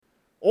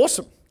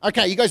Awesome.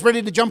 Okay, you guys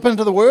ready to jump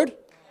into the Word?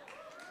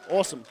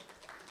 Awesome.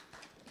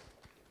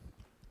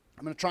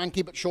 I'm going to try and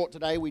keep it short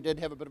today. We did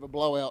have a bit of a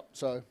blowout,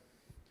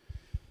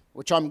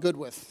 which I'm good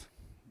with.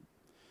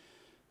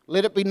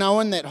 Let it be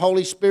known that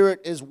Holy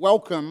Spirit is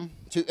welcome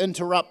to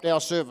interrupt our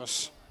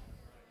service.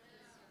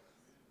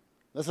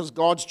 This is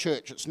God's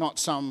church. It's not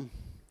some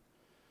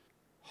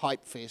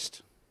hype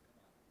fest.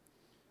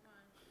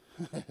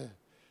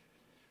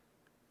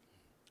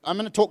 I'm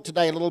going to talk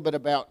today a little bit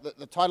about,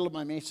 the title of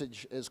my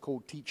message is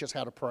called Teach Us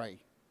How to Pray.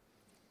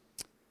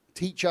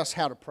 Teach us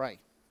how to pray.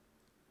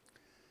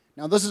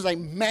 Now this is a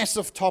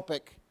massive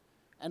topic,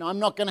 and I'm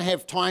not going to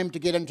have time to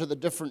get into the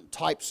different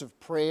types of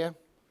prayer.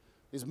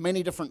 There's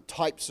many different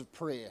types of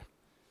prayer.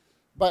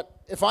 But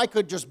if I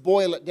could just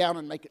boil it down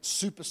and make it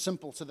super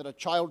simple so that a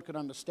child could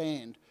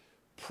understand,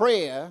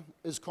 prayer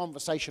is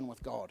conversation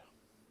with God.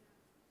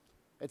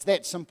 It's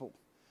that simple.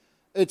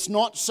 It's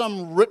not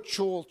some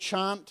ritual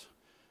chant.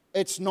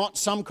 It's not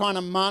some kind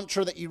of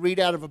mantra that you read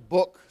out of a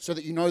book so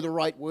that you know the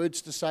right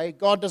words to say.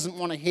 God doesn't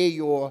want to hear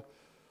your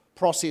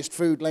processed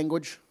food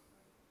language.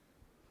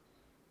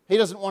 He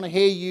doesn't want to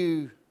hear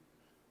you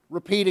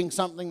repeating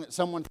something that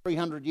someone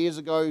 300 years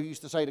ago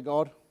used to say to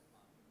God.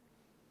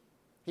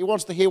 He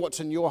wants to hear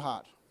what's in your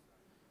heart.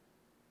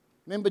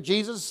 Remember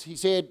Jesus? He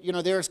said,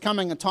 there is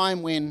coming a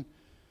time when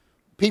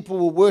people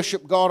will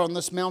worship God on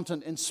this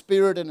mountain in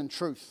spirit and in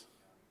truth.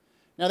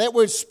 Now that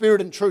word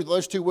spirit and truth,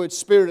 those two words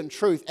spirit and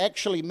truth,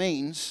 actually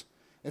means,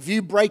 if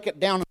you break it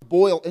down and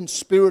boil in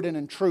spirit and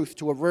in truth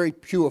to a very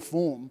pure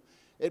form,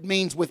 it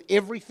means with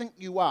everything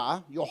you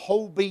are, your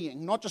whole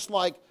being, not just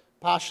like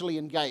partially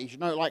engaged,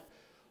 like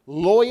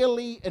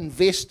loyally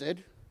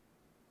invested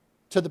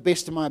to the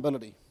best of my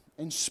ability,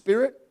 in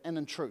spirit and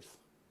in truth.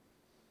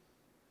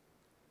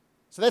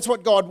 So that's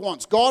what God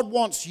wants. God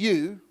wants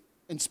you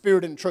in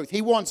spirit and truth.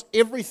 He wants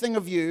everything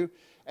of you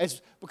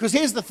because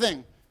here's the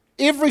thing.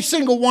 Every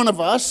single one of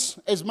us,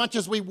 as much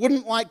as we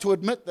wouldn't like to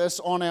admit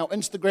this on our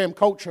Instagram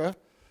culture,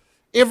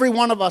 every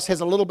one of us has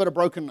a little bit of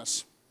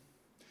brokenness.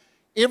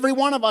 Every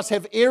one of us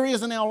have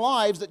areas in our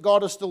lives that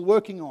God is still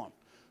working on.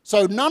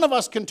 So none of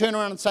us can turn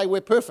around and say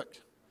we're perfect.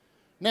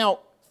 Now,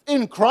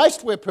 in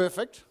Christ we're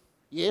perfect.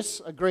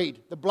 Yes,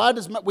 agreed. The blood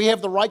is, we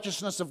have the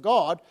righteousness of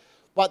God,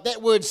 but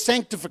that word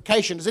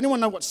sanctification, does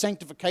anyone know what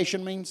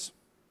sanctification means?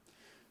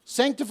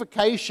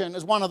 Sanctification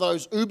is one of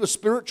those uber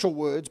spiritual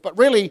words, but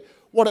really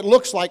what it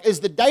looks like is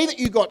the day that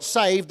you got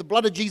saved, the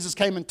blood of Jesus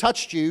came and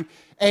touched you,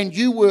 and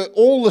you were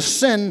all the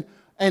sin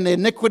and the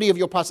iniquity of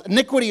your past.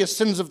 Iniquity is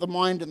sins of the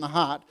mind and the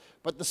heart,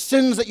 but the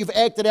sins that you've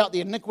acted out, the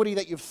iniquity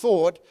that you've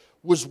thought,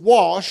 was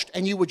washed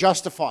and you were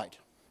justified.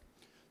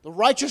 The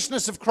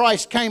righteousness of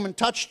Christ came and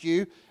touched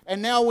you,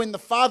 and now when the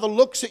Father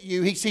looks at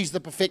you, he sees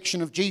the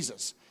perfection of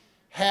Jesus.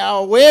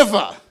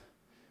 However,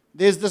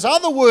 there's this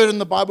other word in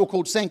the Bible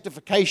called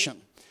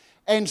sanctification.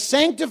 And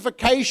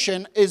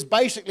sanctification is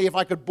basically, if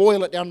I could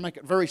boil it down and make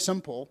it very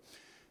simple,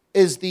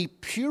 is the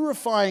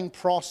purifying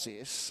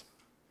process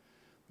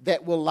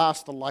that will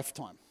last a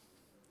lifetime.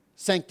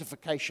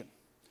 Sanctification.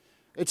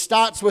 It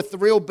starts with the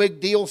real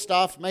big deal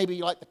stuff,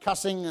 maybe like the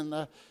cussing and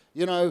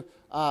the,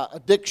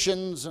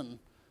 addictions and,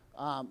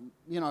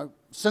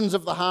 sins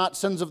of the heart,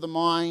 sins of the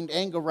mind,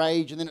 anger,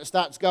 rage, and then it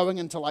starts going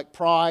into like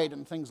pride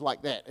and things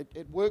like that.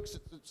 It works,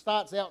 it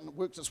starts out and it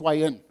works its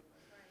way in.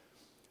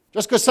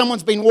 Just because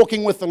someone's been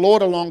walking with the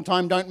Lord a long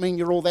time don't mean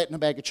you're all that in a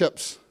bag of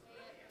chips.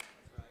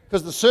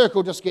 Because the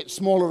circle just gets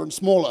smaller and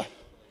smaller.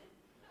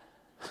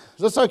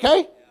 Is this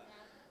okay?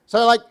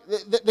 So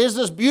there's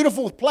this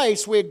beautiful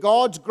place where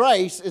God's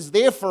grace is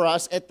there for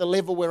us at the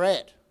level we're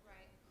at.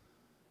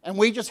 And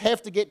we just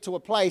have to get to a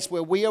place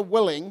where we are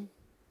willing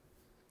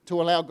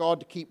to allow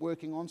God to keep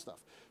working on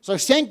stuff. So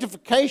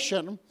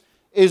sanctification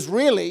is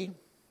really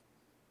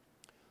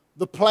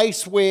the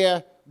place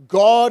where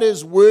God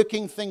is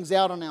working things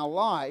out in our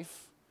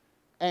life,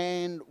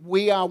 and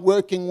we are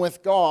working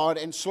with God,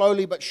 and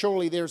slowly but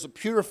surely there's a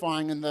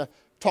purifying and the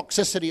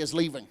toxicity is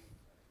leaving.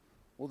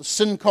 Or the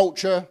sin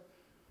culture,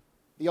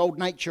 the old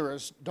nature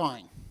is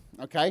dying.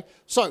 Okay?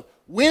 So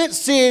when it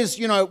says,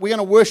 we're going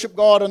to worship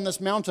God on this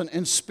mountain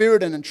in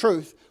spirit and in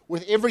truth,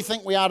 with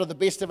everything we are to the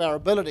best of our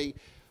ability,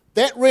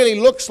 that really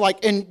looks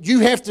like, and you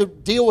have to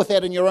deal with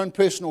that in your own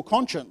personal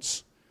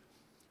conscience.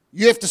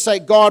 You have to say,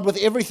 God, with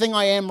everything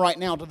I am right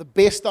now, to the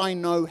best I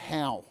know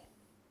how.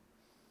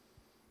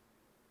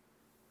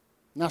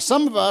 Now,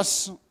 some of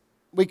us,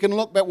 we can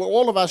look back,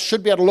 all of us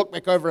should be able to look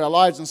back over our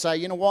lives and say,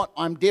 you know what,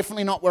 I'm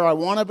definitely not where I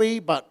want to be,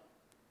 but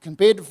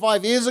compared to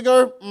 5 years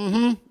ago,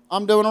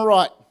 I'm doing all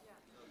right.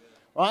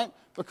 Right?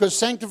 Because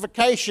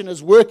sanctification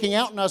is working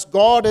out in us.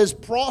 God is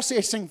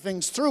processing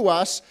things through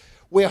us,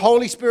 where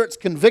Holy Spirit's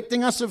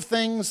convicting us of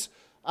things.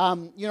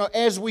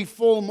 As we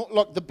fall,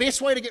 look, the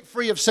best way to get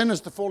free of sin is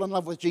to fall in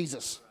love with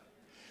Jesus.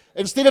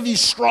 Instead of you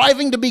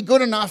striving to be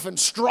good enough and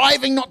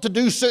striving not to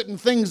do certain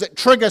things that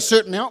trigger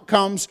certain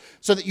outcomes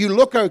so that you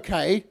look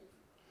okay,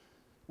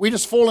 we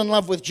just fall in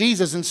love with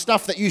Jesus, and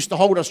stuff that used to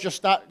hold us just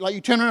start, like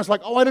you turn around and it's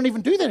like, oh, I don't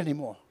even do that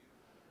anymore.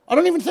 I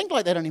don't even think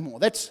like that anymore.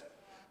 That's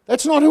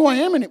not who I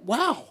am.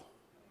 Wow.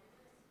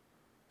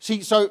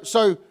 See,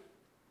 so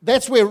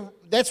that's where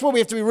we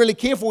have to be really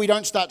careful we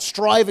don't start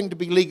striving to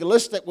be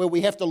legalistic, where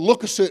we have to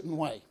look a certain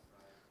way.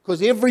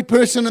 Because every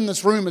person in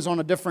this room is on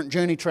a different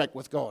journey track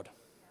with God.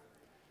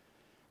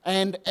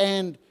 And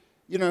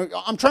you know,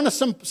 I'm trying to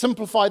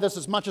simplify this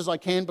as much as I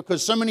can,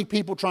 because so many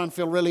people try and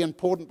feel really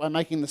important by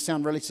making this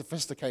sound really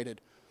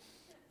sophisticated.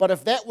 But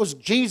if that was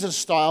Jesus'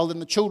 style, then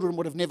the children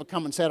would have never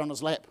come and sat on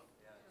his lap.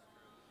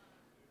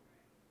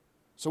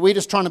 So we're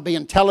just trying to be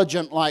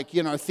intelligent, like,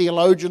 you know,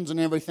 theologians and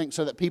everything,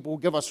 so that people will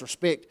give us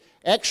respect.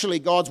 Actually,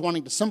 God's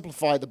wanting to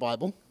simplify the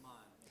Bible.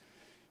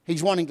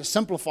 He's wanting to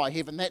simplify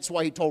heaven. That's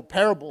why he told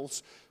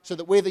parables, so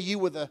that whether you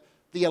were the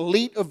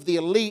elite of the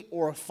elite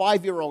or a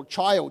 5-year-old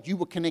child, you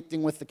were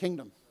connecting with the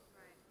kingdom.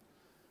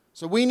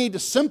 So we need to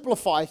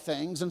simplify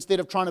things instead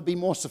of trying to be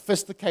more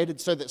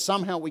sophisticated so that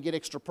somehow we get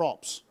extra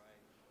props.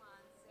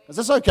 Is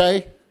this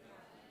okay?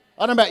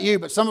 I don't know about you,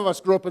 but some of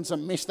us grew up in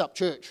some messed up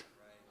church.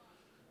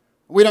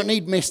 We don't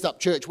need messed up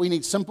church. We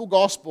need simple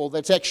gospel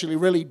that's actually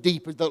really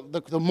deep.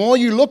 The more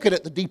you look at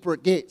it, the deeper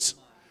it gets.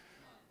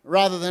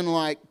 Rather than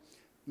like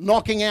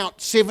knocking out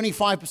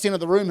 75% of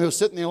the room who are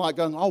sitting there like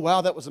going, oh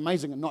wow, that was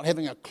amazing, and not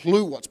having a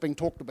clue what's being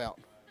talked about.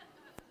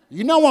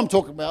 You know what I'm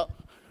talking about.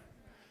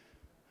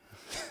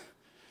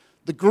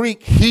 The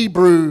Greek,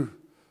 Hebrew,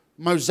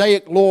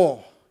 Mosaic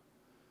law,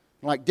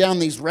 like down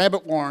these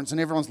rabbit warrens,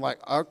 and everyone's like,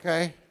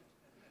 okay.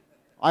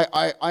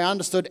 I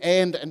understood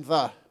and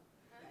the.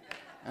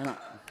 And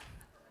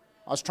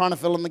I was trying to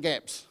fill in the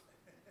gaps.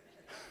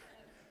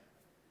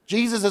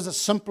 Jesus is a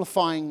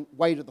simplifying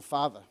way to the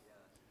Father,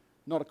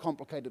 not a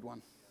complicated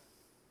one.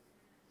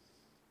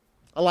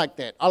 I like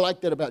that. I like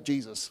that about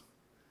Jesus.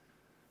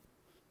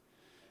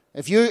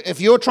 If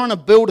you're trying to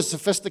build a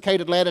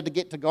sophisticated ladder to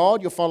get to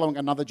God, you're following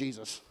another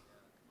Jesus.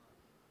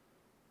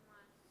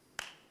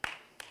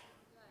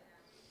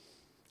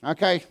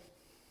 Okay.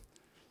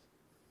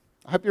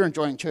 I hope you're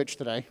enjoying church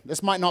today.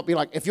 This might not be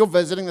like, if you're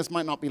visiting, this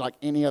might not be like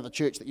any other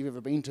church that you've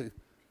ever been to.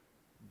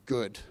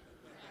 Good.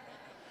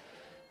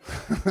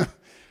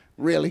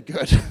 Really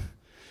good.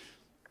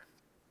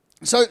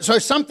 So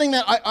something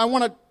that I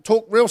want to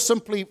talk real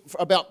simply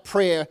about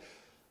prayer,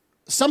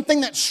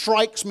 something that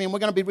strikes me, and we're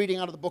going to be reading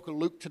out of the book of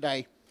Luke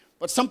today,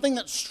 but something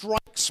that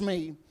strikes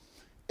me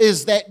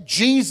is that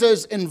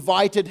Jesus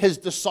invited his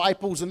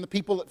disciples and the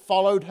people that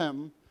followed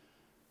him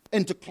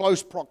into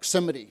close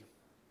proximity.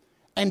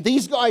 And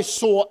these guys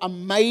saw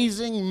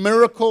amazing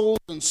miracles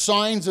and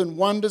signs and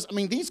wonders. I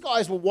mean, these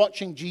guys were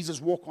watching Jesus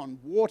walk on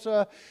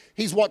water.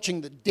 He's watching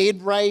the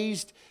dead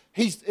raised.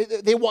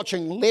 They're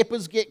watching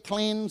lepers get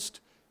cleansed.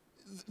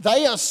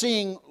 They are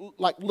seeing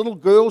like little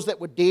girls that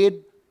were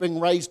dead being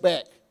raised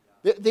back.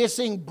 They're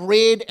seeing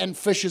bread and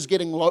fishes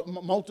getting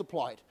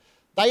multiplied.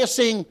 They are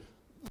seeing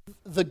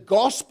the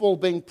gospel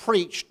being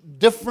preached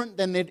different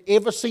than they'd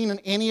ever seen in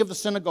any of the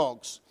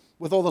synagogues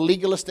with all the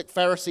legalistic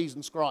Pharisees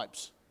and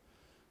scribes.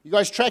 You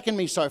guys tracking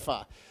me so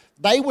far?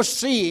 They were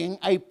seeing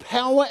a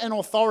power and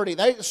authority.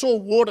 They saw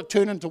water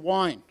turn into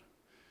wine,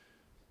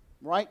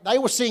 right? They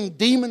were seeing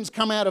demons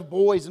come out of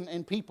boys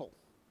and people.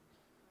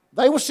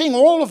 They were seeing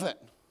all of it.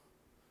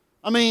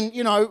 I mean,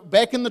 you know,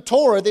 back in the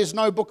Torah, there's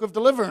no book of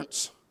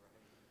deliverance.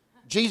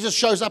 Jesus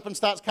shows up and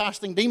starts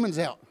casting demons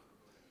out.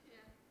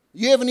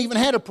 You haven't even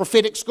had a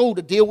prophetic school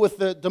to deal with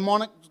the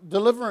demonic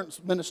deliverance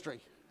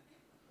ministry.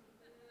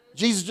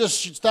 Jesus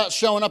just starts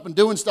showing up and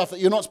doing stuff that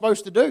you're not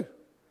supposed to do.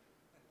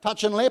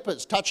 Touching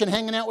lepers,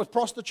 hanging out with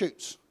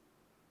prostitutes.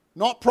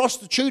 Not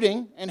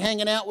prostituting and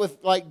hanging out with,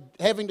 like,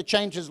 having to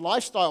change his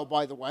lifestyle,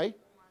 by the way.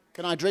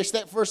 Can I address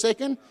that for a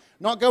second?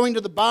 Not going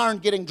to the bar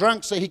and getting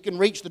drunk so he can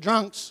reach the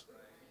drunks.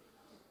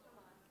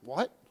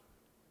 What?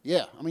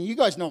 Yeah, I mean, you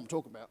guys know what I'm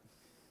talking about.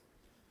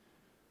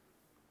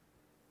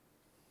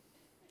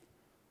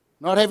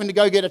 Not having to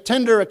go get a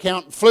Tinder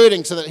account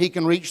flirting so that he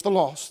can reach the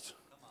lost.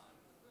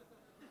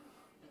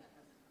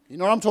 You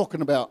know what I'm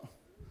talking about?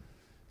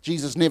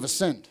 Jesus never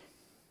sinned.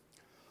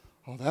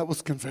 Oh, that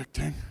was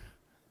convicting.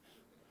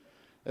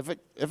 If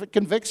it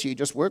convicts you,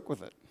 just work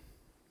with it.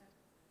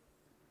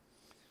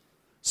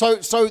 So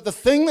the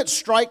thing that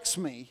strikes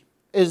me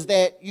is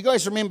that, you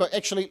guys remember,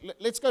 actually,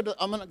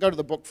 I'm going to go to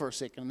the book for a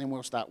second, and then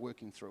we'll start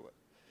working through it.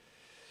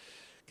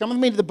 Come with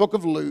me to the book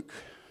of Luke.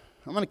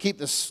 I'm going to keep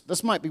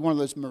this might be one of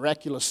those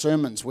miraculous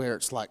sermons where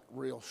it's like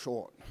real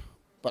short,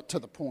 but to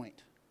the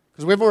point.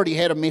 Because we've already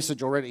had a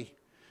message already.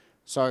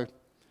 So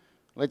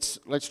let's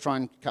try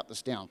and cut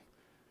this down.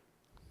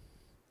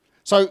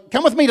 So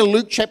come with me to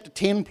Luke chapter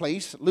 10,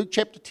 please. Luke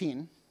chapter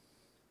 10.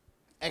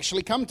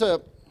 Actually,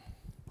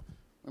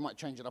 we might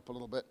change it up a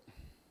little bit.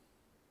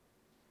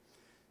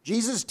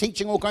 Jesus is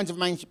teaching all kinds of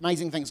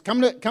amazing things.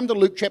 Come to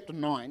Luke chapter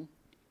 9,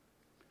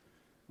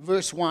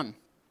 verse 1.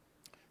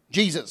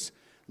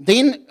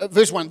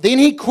 Verse 1, then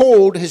he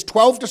called his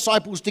 12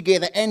 disciples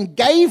together and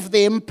gave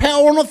them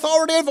power and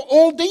authority over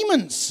all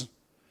demons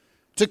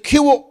to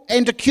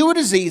cure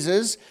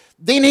diseases.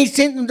 Then he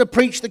sent them to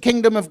preach the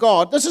kingdom of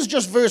God. This is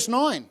just verse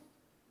 9.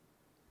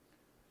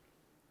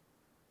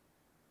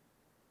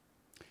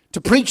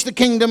 to preach the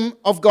kingdom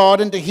of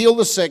God and to heal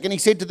the sick. And he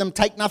said to them,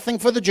 take nothing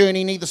for the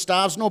journey, neither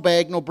staves nor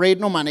bag, nor bread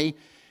nor money,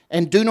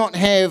 and do not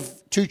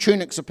have 2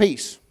 tunics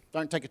apiece.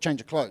 Don't take a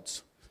change of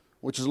clothes,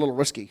 which is a little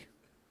risky.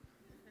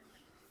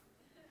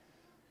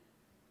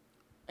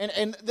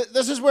 And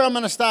this is where I'm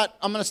going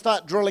to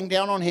start drilling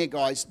down on here,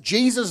 guys.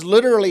 Jesus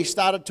literally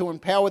started to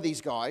empower these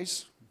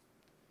guys,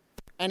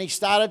 and he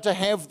started to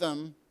have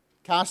them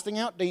casting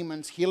out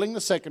demons, healing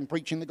the sick, and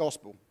preaching the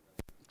gospel.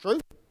 True?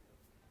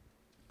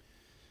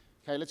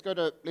 Okay, let's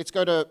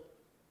go to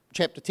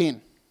chapter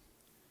 10,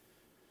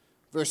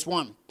 verse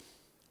 1.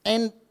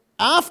 And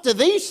after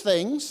these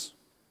things,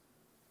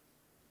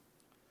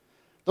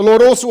 the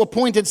Lord also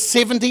appointed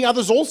 70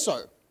 others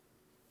also.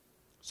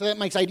 So that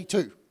makes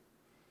 82.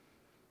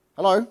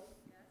 Hello?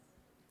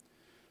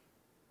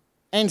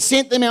 And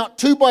sent them out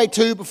 2 by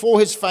 2 before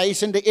his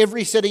face into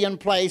every city and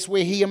place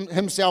where he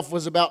himself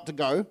was about to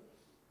go.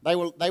 They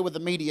were the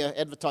media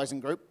advertising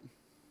group.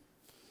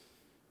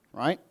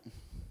 Right?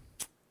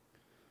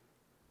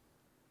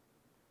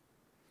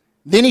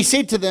 Then he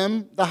said to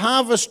them, the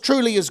harvest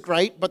truly is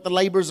great, but the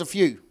laborers are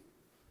few.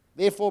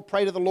 Therefore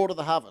pray to the Lord of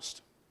the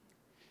harvest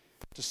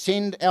to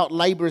send out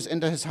laborers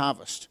into his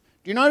harvest.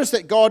 Do you notice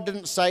that God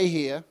didn't say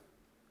here,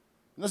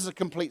 and this is a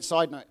complete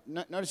side note,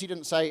 notice he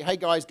didn't say, hey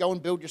guys, go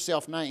and build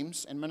yourself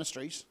names and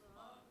ministries.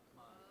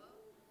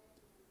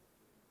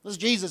 This is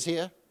Jesus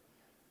here.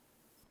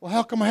 Well,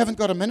 how come I haven't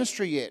got a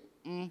ministry yet?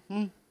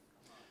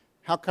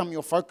 How come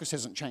your focus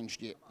hasn't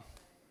changed yet?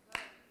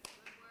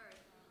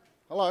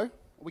 Hello? Are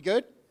we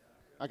good?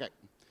 Okay.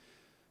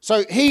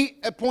 So he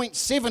appoints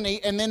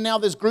 70, and then now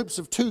there's groups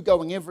of 2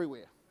 going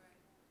everywhere.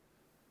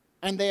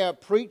 And they are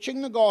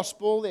preaching the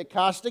gospel, they're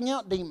casting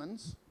out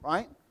demons,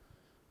 right?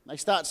 They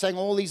start saying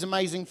all these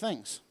amazing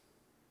things.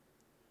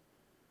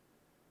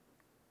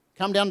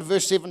 Come down to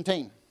verse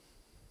 17.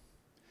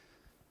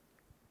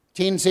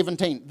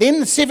 10:17.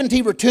 Then the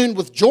 70 returned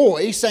with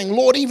joy, saying,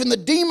 Lord, even the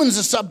demons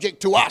are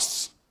subject to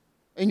us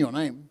in your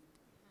name.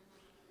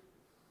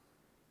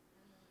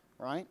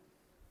 Right?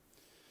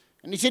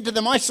 And he said to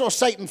them, I saw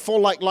Satan fall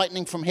like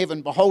lightning from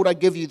heaven. Behold, I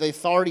give you the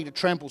authority to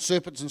trample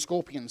serpents and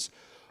scorpions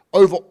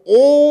over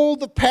all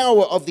the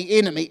power of the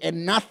enemy,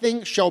 and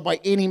nothing shall by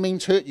any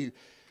means hurt you.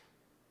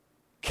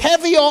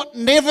 Caveat,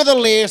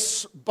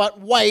 nevertheless, but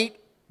wait,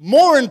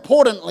 more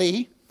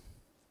importantly,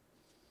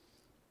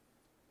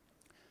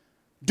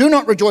 do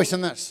not rejoice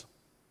in this.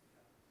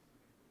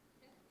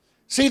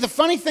 See, the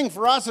funny thing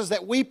for us is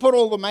that we put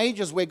all the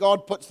majors where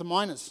God puts the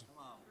minors.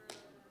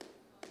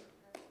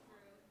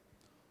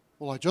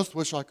 Well, I just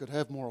wish I could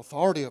have more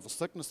authority over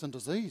sickness and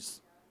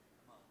disease.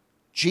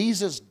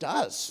 Jesus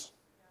does.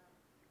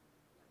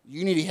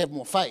 You need to have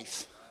more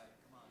faith.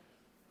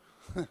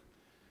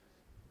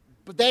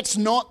 But that's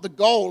not the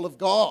goal of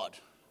God.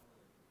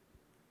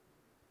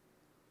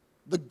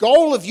 The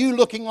goal of you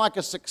looking like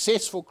a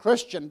successful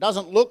Christian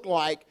doesn't look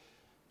like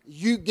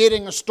you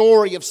getting a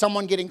story of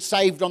someone getting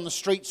saved on the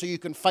street so you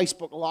can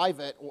Facebook Live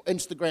it or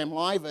Instagram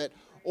Live it,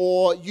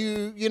 or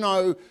you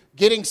know,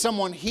 getting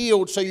someone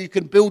healed so you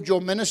can build your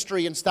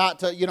ministry and start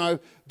to,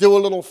 do a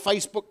little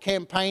Facebook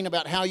campaign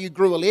about how you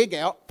grew a leg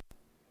out.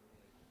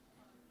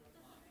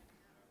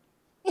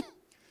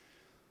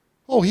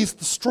 Oh, he's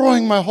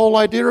destroying my whole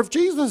idea of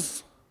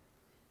Jesus.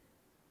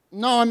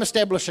 No, I'm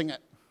establishing it.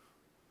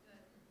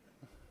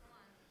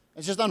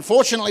 It's just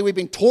unfortunately we've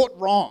been taught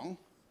wrong,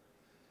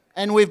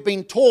 and we've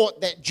been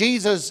taught that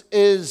Jesus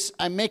is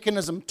a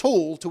mechanism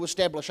tool to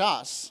establish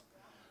us,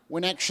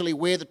 when actually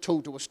we're the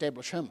tool to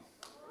establish him.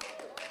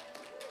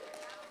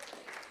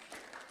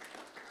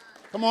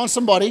 Come on,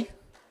 somebody.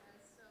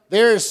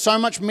 There is so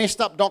much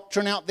messed up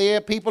doctrine out there.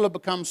 People have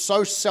become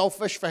so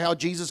selfish for how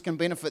Jesus can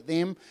benefit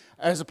them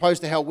as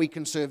opposed to how we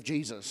can serve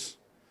Jesus.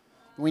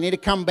 We need to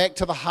come back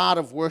to the heart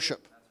of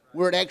worship,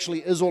 where it actually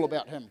is all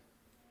about him.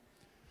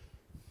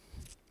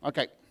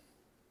 Okay.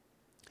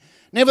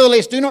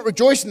 Nevertheless, do not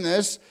rejoice in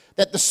this,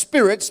 that the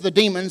spirits, the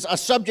demons, are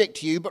subject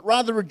to you, but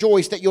rather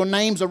rejoice that your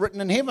names are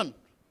written in heaven.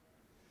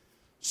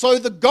 So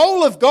the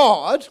goal of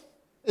God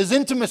is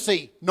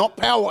intimacy, not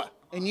power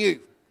in you.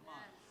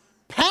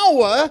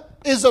 Power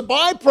is a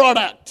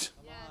byproduct.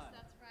 Yes,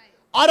 that's right.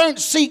 I don't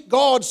seek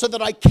God so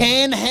that I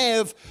can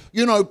have,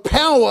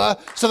 power,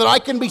 so that I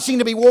can be seen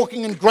to be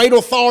walking in great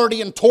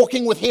authority and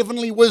talking with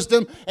heavenly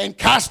wisdom and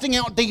casting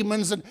out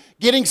demons and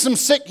getting some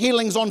sick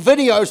healings on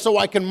video so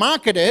I can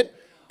market it.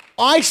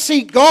 I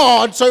seek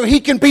God so he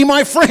can be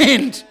my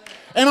friend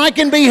and I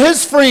can be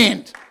his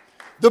friend.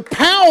 The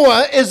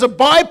power is a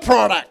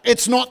byproduct.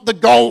 It's not the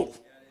goal.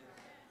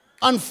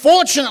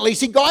 Unfortunately,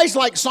 see, guys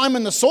like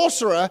Simon the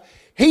sorcerer,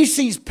 he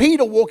sees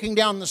Peter walking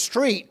down the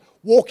street,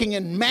 walking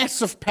in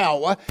massive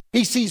power.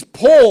 He sees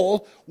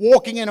Paul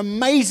walking in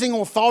amazing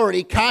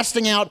authority,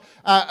 casting out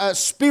a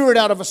spirit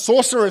out of a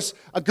sorceress,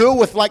 a girl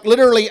with like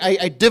literally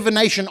a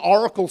divination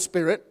oracle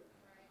spirit,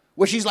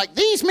 where she's like,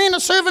 these men are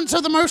servants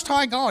of the Most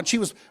High God. She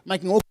was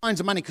making all kinds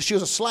of money because she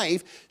was a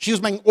slave. She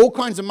was making all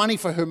kinds of money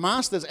for her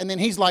masters. And then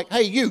he's like,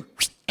 hey, you,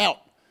 out.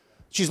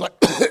 She's like,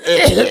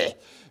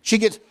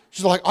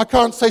 she's like, I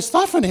can't say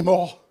stuff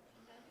anymore.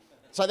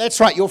 So that's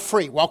right, you're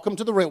free. Welcome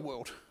to the real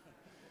world.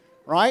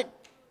 Right?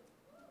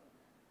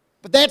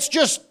 But that's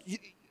just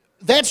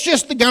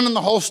the gun in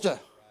the holster.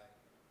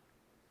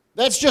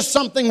 That's just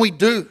something we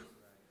do.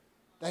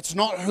 That's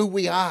not who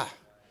we are.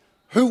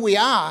 Who we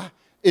are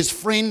is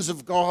friends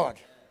of God.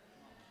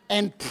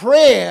 And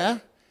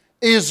prayer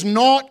is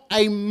not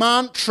a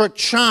mantra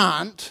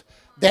chant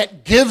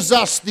that gives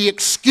us the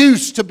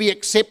excuse to be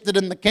accepted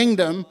in the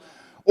kingdom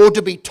or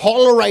to be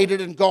tolerated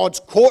in God's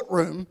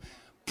courtroom.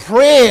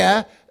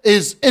 Prayer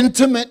is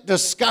intimate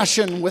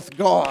discussion with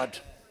God.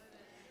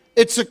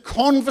 It's a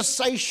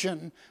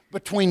conversation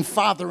between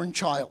father and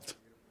child.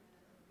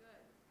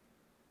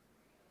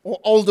 Or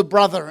older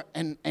brother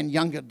and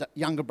younger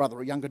brother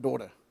or younger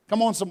daughter.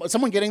 Come on,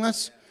 someone getting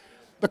this?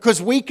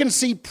 Because we can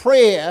see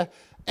prayer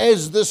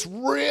as this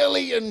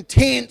really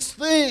intense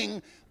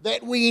thing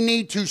that we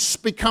need to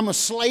become a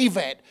slave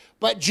at.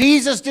 But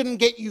Jesus didn't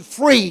get you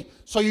free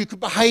so you could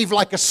behave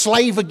like a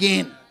slave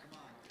again.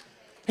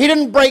 He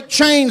didn't break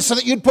chains so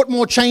that you'd put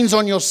more chains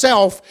on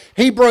yourself.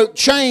 He broke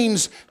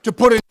chains to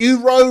put a new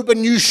robe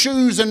and new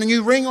shoes and a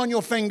new ring on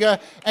your finger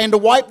and to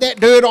wipe that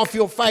dirt off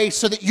your face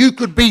so that you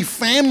could be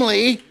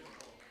family.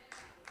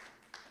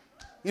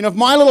 You know, if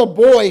my little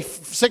boy,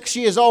 6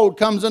 years old,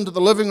 comes into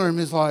the living room,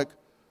 he's like,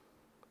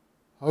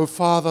 "Oh,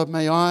 Father,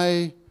 may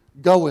I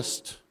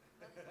goest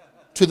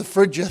to the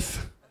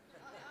fridgeth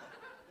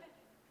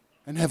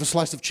and have a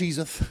slice of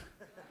cheeseth?"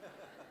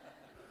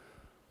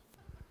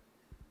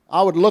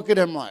 I would look at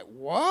him like,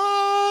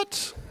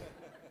 "What?"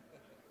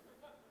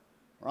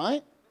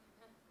 Right?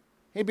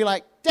 He'd be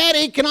like,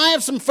 "Daddy, can I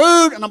have some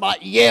food?" And I'm like,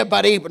 "Yeah,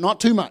 buddy, but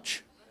not too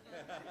much.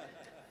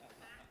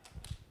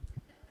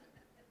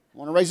 I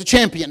want to raise a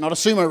champion, not a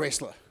sumo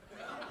wrestler."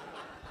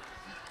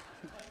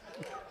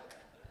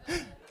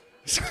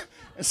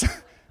 Is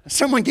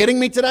someone getting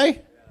me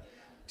today?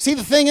 See,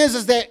 the thing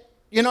is that,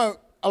 you know,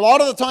 a lot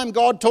of the time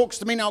God talks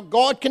to me. Now,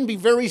 God can be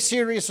very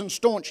serious and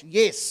staunch.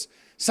 Yes.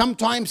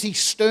 Sometimes He's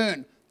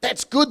stern.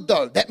 That's good,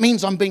 though. That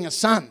means I'm being a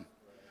son.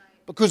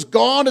 Because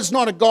God is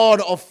not a God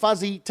of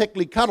fuzzy,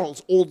 tickly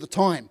cuddles all the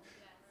time.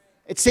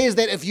 It says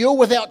that if you're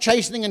without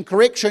chastening and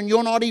correction,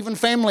 you're not even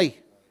family.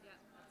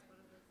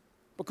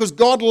 Because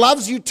God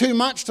loves you too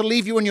much to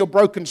leave you in your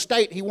broken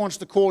state. He wants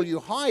to call you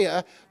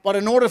higher. But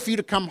in order for you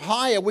to come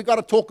higher, we've got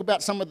to talk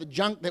about some of the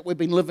junk that we've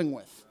been living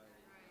with.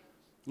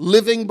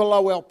 Living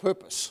below our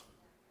purpose.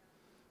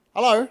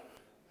 Hello?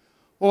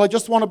 Well, I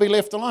just want to be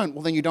left alone.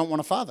 Well, then you don't want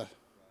a father.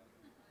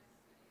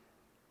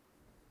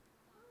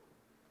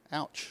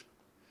 Ouch.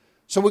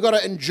 So we've got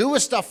to endure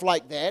stuff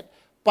like that.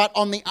 But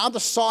on the other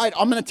side,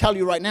 I'm going to tell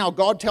you right now,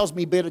 God tells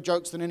me better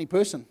jokes than any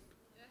person.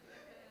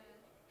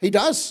 He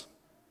does.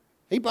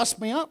 He busts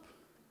me up.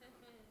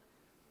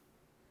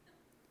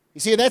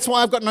 You see, that's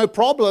why I've got no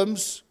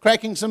problems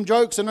cracking some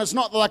jokes. And it's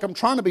not like I'm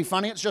trying to be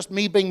funny. It's just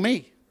me being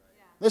me.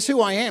 This is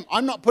who I am.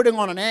 I'm not putting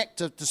on an act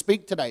to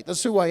speak today. This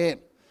is who I am.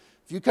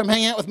 If you come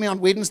hang out with me on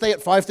Wednesday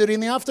at 5:30 in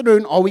the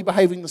afternoon, I'll be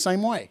behaving the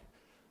same way.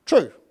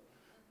 True.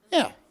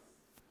 Yeah.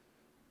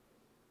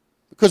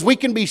 Because we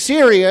can be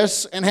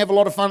serious and have a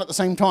lot of fun at the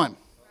same time.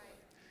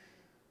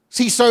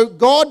 See, so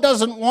God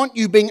doesn't want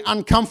you being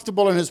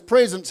uncomfortable in His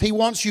presence. He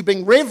wants you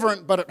being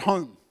reverent but at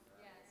home.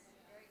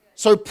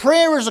 So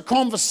prayer is a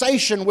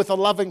conversation with a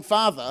loving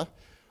Father.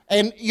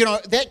 And, you know,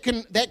 that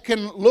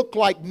can look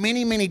like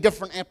many, many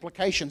different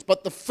applications.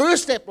 But the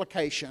first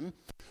application,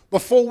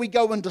 before we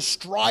go into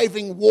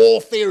striving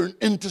warfare and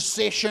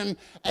intercession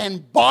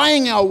and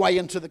buying our way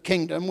into the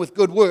kingdom with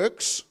good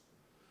works,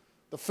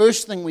 the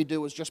first thing we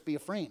do is just be a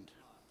friend.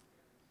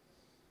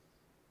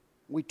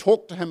 We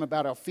talk to Him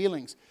about our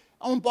feelings.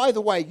 Oh, and by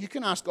the way, you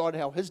can ask God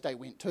how His day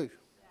went too.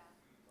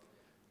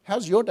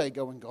 How's your day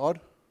going, God?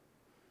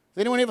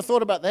 Has anyone ever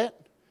thought about that?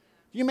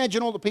 Can you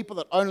imagine all the people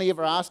that only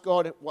ever ask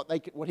God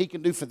what He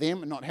can do for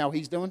them and not how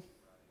He's doing?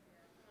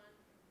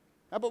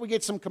 How about we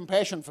get some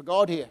compassion for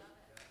God here?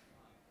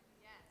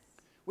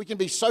 We can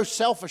be so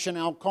selfish in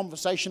our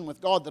conversation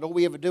with God that all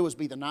we ever do is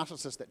be the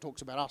narcissist that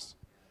talks about us.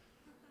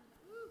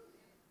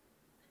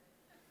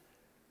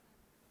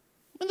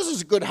 And this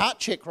is a good heart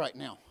check right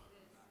now.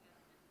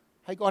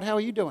 Hey, God, how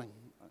are you doing?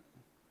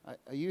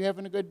 Are you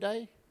having a good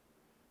day?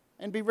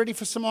 And be ready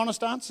for some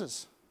honest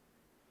answers.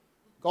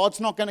 God's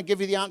not going to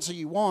give you the answer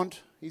you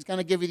want. He's going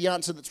to give you the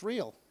answer that's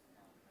real.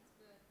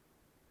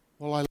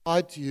 Well, I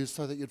lied to you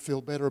so that you'd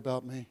feel better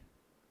about me.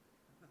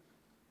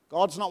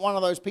 God's not one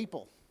of those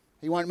people.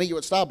 He won't meet you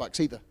at Starbucks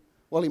either.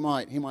 Well, he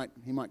might. He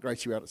might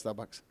grace you out at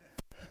Starbucks.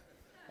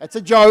 It's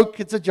a joke.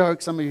 It's a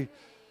joke. Some of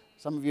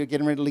you are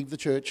getting ready to leave the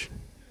church.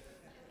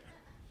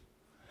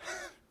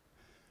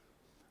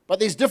 But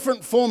there's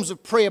different forms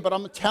of prayer, but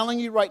I'm telling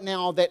you right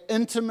now that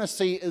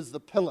intimacy is the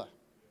pillar.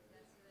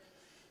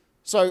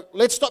 So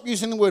let's stop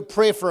using the word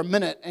prayer for a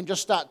minute and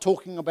just start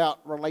talking about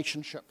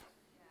relationship.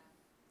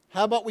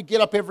 How about we get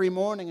up every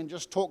morning and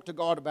just talk to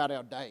God about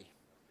our day?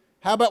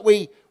 How about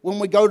when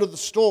we go to the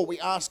store, we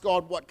ask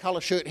God what color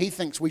shirt He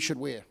thinks we should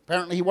wear?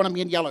 Apparently He wanted me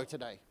in yellow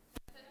today.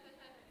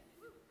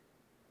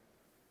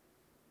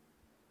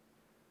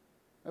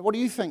 What do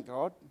you think,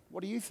 God?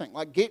 What do you think?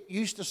 Like, get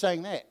used to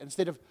saying that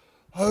instead of,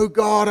 oh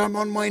God, I'm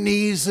on my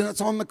knees and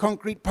it's on the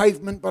concrete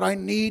pavement, but I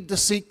need to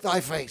seek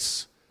thy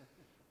face.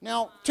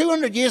 Now,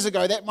 200 years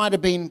ago, that might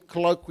have been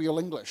colloquial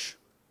English,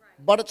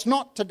 but it's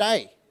not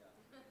today.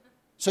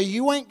 So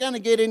you ain't going to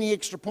get any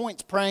extra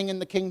points praying in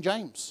the King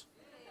James.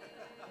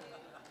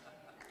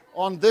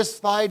 On this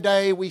thy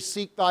day we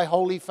seek thy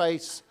holy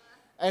face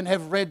and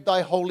have read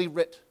thy holy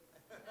writ.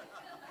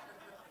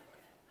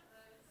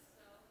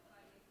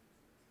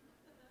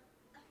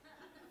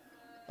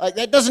 Like,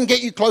 that doesn't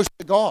get you close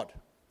to God.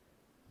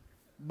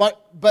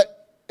 But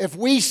if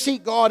we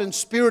seek God in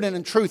spirit and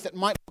in truth, it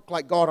might look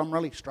like, God, I'm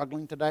really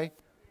struggling today.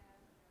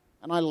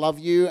 And I love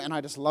you, and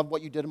I just love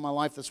what you did in my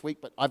life this week,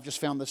 but I've just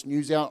found this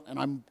news out, and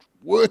I'm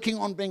working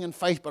on being in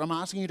faith, but I'm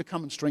asking you to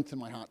come and strengthen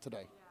my heart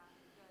today.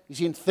 You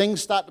see, and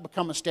things start to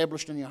become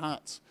established in your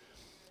hearts.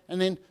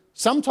 And then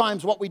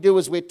sometimes what we do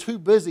is we're too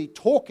busy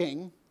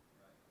talking,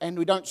 and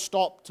we don't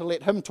stop to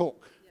let him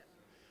talk.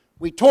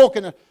 We talk,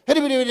 and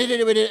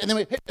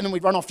then we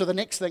run off to the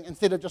next thing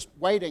instead of just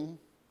waiting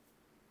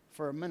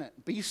for a minute.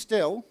 Be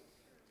still.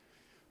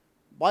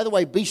 By the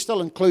way, be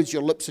still includes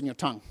your lips and your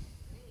tongue.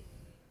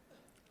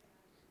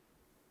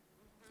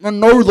 I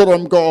know that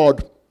I'm God.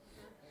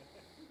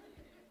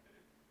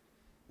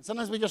 And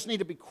sometimes we just need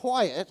to be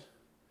quiet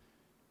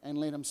and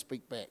let him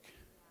speak back,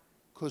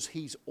 because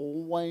he's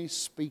always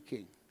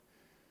speaking.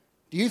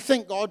 Do you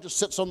think God just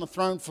sits on the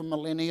throne for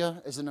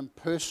millennia as an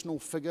impersonal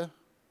figure,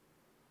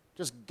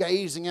 just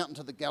gazing out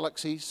into the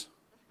galaxies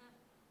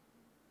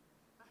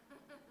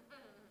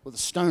with a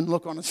stone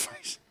look on his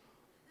face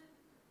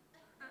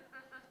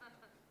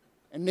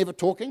and never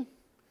talking?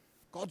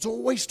 God's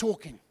always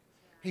talking.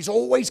 He's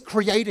always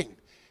creating.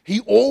 He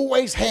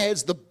always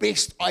has the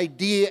best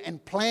idea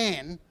and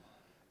plan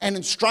and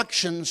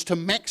instructions to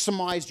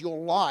maximize your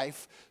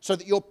life so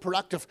that you're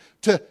productive,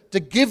 to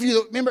give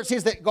you, remember it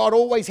says that God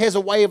always has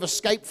a way of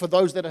escape for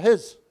those that are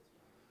his.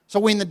 So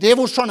when the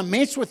devil's trying to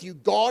mess with you,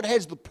 God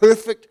has the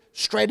perfect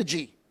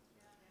strategy.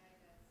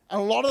 And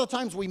a lot of the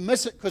times we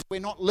miss it because we're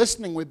not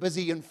listening. We're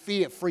busy in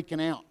fear,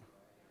 freaking out.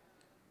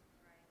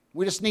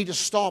 We just need to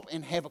stop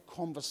and have a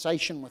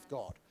conversation with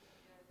God.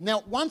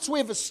 Now, once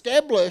we've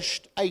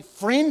established a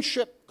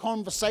friendship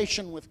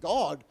conversation with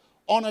God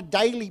on a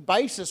daily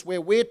basis where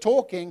we're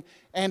talking,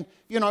 and,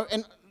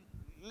 and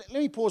let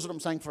me pause what I'm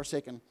saying for a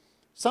second.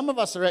 Some of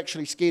us are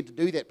actually scared to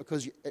do that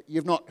because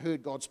you've not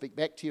heard God speak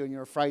back to you and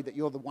you're afraid that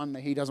you're the one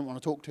that he doesn't want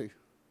to talk to.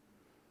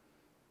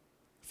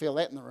 Feel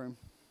that in the room.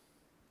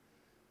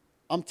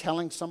 I'm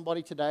telling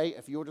somebody today,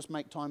 if you'll just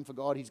make time for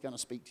God, he's going to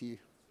speak to you.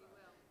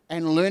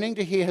 And learning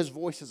to hear his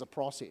voice is a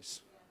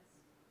process.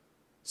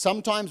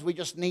 Sometimes we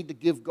just need to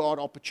give God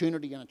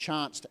opportunity and a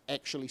chance to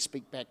actually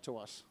speak back to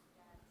us.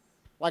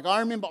 Like, I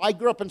remember I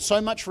grew up in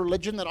so much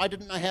religion that I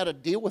didn't know how to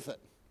deal with it.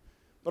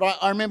 But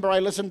I remember I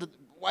listened to,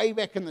 way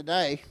back in the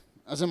day,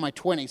 I was in my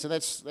 20s, so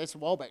that's a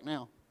while back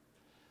now.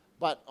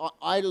 But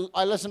I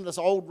listened to this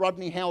old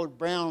Rodney Howard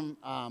Brown,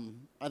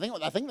 I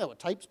think they were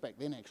tapes back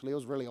then actually, it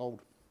was really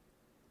old.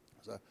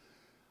 So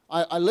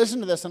I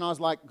listened to this and I was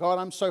like, God,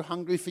 I'm so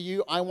hungry for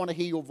you, I want to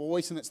hear your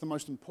voice, and it's the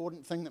most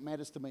important thing that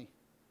matters to me.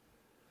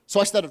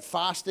 So I started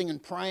fasting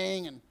and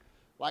praying, and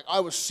like I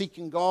was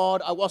seeking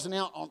God. I wasn't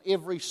out on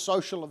every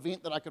social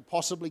event that I could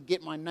possibly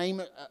get my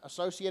name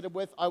associated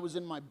with. I was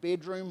in my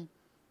bedroom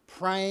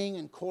praying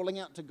and calling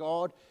out to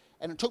God.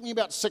 And it took me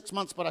about 6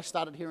 months, but I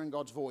started hearing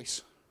God's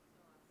voice.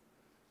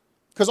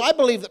 Because I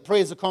believe that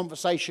prayer is a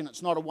conversation.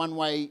 It's not a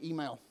one-way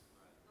email.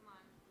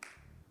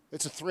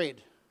 It's a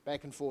thread,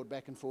 back and forward,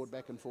 back and forward,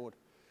 back and forward.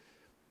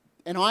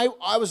 And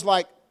I was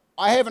like,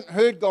 I haven't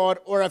heard God,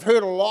 or I've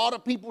heard a lot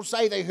of people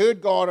say they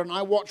heard God, and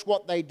I watched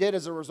what they did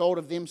as a result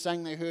of them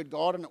saying they heard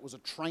God, and it was a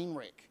train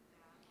wreck.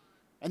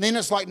 And then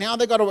it's like, now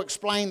they've got to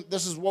explain,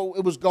 this is what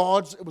it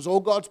was all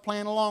God's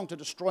plan along to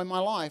destroy my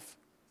life.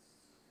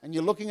 And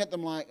you're looking at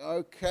them like,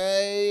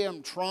 okay,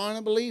 I'm trying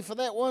to believe for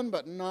that one,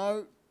 but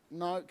no,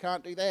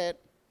 can't do that.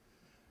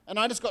 And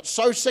I just got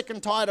so sick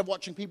and tired of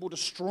watching people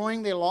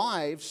destroying their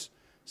lives,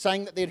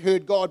 saying that they'd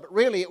heard God, but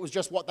really it was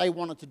just what they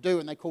wanted to do,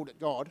 and they called it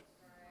God.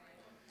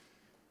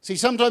 See,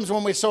 sometimes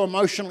when we're so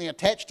emotionally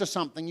attached to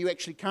something, you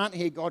actually can't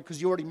hear God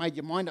because you already made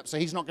your mind up, so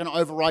he's not going to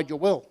override your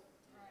will.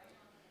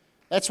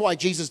 That's why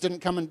Jesus didn't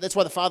come in, that's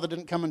why the Father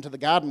didn't come into the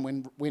garden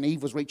when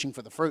Eve was reaching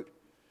for the fruit.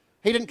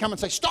 He didn't come and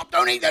say, stop,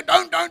 don't eat that,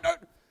 don't.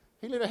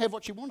 He let her have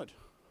what she wanted.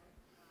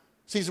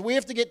 See, so we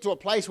have to get to a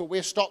place where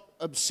we're stop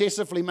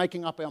obsessively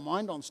making up our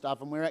mind on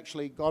stuff, and we're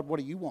actually, God, what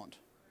do you want?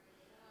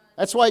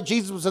 That's why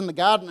Jesus was in the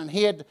garden, and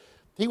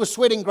he was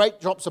sweating great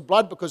drops of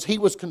blood because he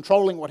was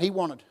controlling what he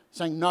wanted,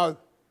 saying, no,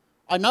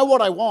 I know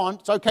what I want.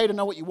 It's okay to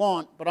know what you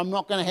want, but I'm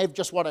not going to have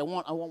just what I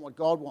want. I want what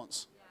God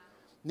wants.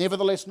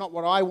 Nevertheless, not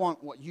what I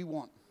want, what you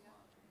want.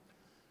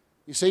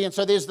 You see, and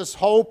so there's this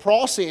whole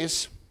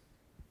process.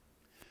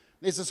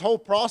 There's this whole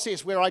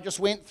process where I just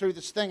went through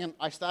this thing, and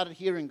I started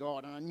hearing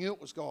God, and I knew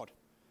it was God.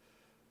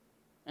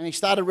 And he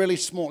started really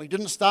small. He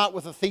didn't start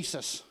with a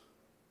thesis.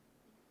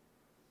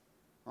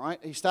 All right?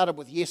 He started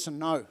with yes and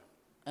no.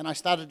 And I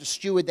started to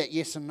steward that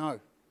yes and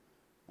no.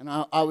 And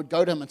I would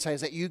go to him and say,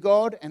 is that you,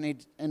 God? And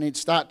he'd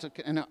start to,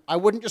 and I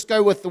wouldn't just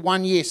go with the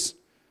one yes.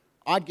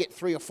 I'd get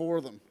 3 or 4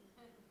 of them.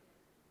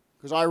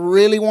 Because I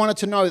really wanted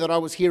to know that I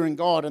was hearing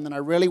God, and then I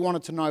really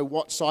wanted to know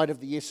what side of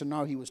the yes and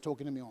no he was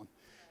talking to me on.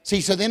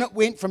 See, so then it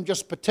went from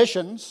just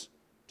petitions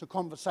to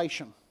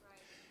conversation.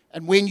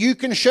 And when you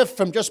can shift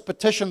from just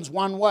petitions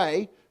one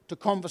way to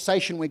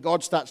conversation where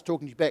God starts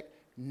talking to you back,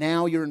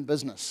 now you're in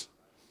business.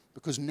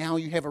 Because now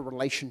you have a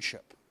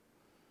relationship.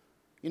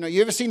 You know,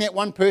 you ever seen that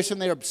one person,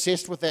 they're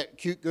obsessed with that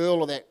cute girl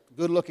or that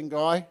good-looking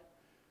guy?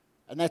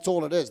 And that's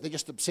all it is. They're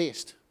just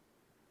obsessed.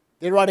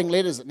 They're writing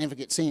letters that never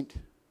get sent.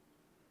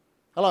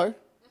 Hello?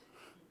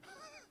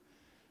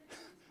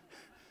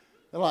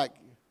 They're like,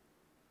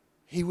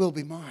 he will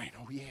be mine.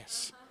 Oh,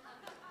 yes.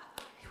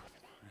 He will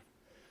be mine.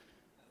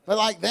 But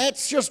like,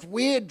 that's just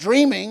weird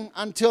dreaming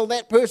until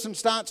that person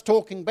starts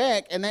talking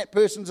back and that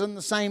person's in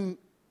the same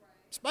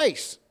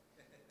space.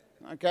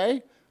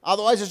 Okay?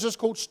 Otherwise, it's just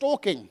called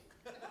stalking.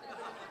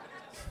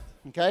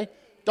 Okay?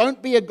 Don't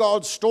be a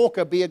God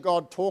stalker, be a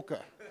God talker.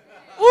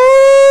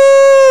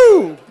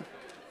 Woo!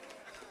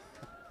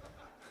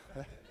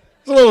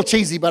 It's a little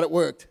cheesy, but it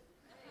worked.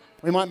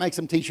 We might make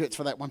some t-shirts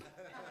for that one.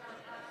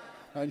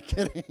 I'm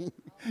kidding.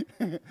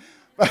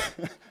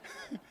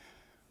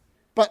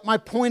 But my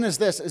point is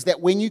this, is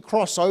that when you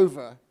cross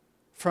over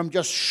from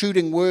just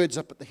shooting words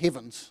up at the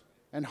heavens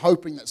and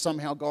hoping that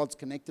somehow God's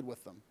connected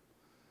with them,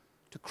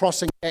 to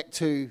crossing back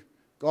to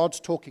God's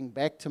talking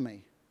back to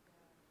me,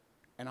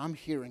 and I'm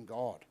hearing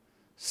God,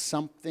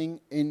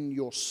 something in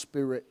your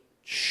spirit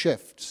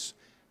shifts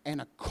and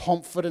a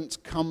confidence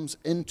comes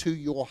into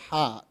your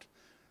heart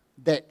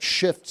that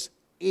shifts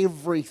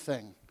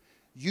everything.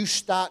 You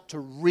start to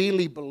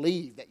really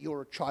believe that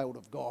you're a child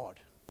of God.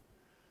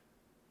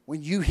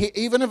 When you hear,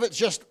 even if it's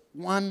just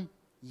one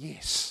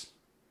yes,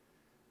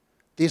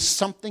 there's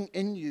something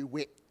in you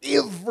where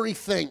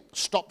everything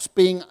stops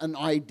being an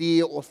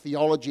idea or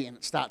theology and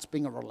it starts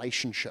being a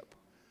relationship.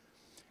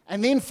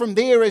 And then from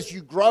there, as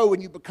you grow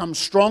and you become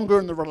stronger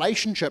in the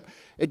relationship,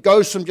 it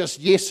goes from just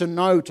yes and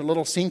no to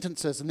little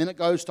sentences, and then it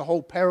goes to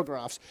whole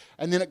paragraphs,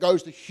 and then it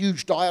goes to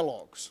huge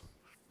dialogues.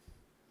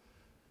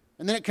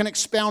 And then it can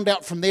expound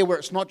out from there where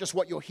it's not just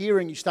what you're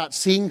hearing, you start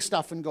seeing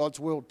stuff in God's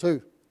world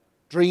too.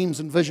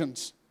 Dreams and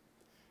visions,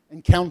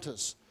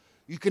 encounters.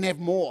 You can have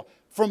more.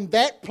 From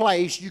that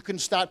place, you can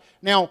start.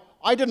 Now,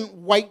 I didn't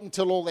wait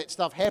until all that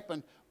stuff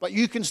happened, but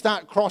you can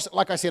start crossing.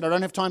 Like I said, I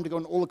don't have time to go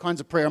into all the kinds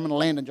of prayer. I'm going to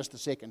land in just a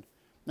second.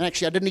 And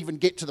actually, I didn't even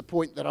get to the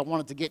point that I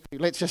wanted to get to.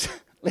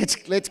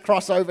 Let's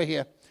cross over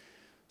here.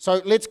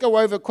 So let's go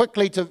over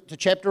quickly to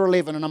chapter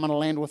 11, and I'm going to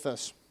land with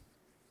this.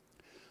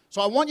 So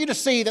I want you to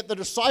see that the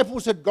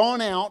disciples had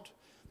gone out.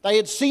 They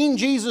had seen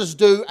Jesus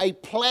do a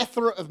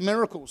plethora of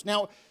miracles.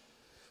 Now,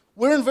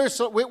 we're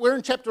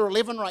in chapter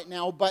 11 right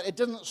now, but it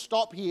didn't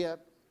stop here.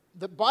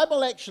 The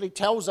Bible actually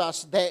tells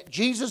us that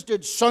Jesus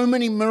did so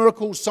many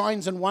miracles,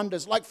 signs, and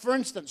wonders. Like, for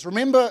instance,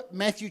 remember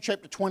Matthew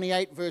chapter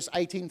 28, verse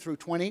 18 through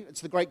 20?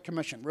 It's the Great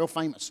Commission, real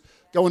famous.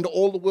 Go into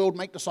all the world,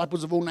 make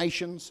disciples of all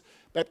nations,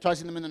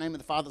 baptizing them in the name of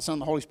the Father, the Son,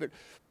 and the Holy Spirit.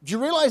 Do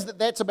you realize that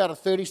that's about a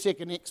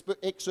 30-second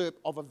excerpt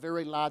of a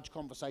very large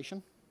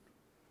conversation?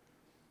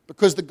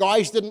 Because the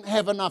guys didn't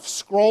have enough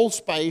scroll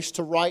space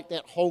to write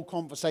that whole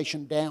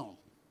conversation down.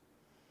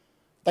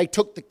 They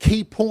took the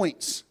key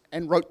points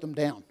and wrote them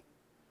down.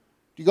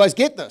 Do you guys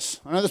get this?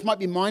 I know this might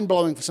be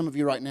mind-blowing for some of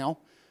you right now,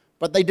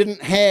 but they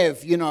didn't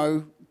have,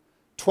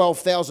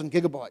 12,000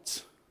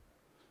 gigabytes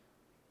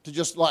to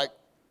just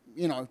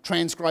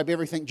transcribe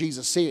everything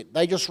Jesus said.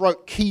 They just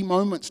wrote key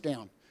moments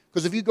down.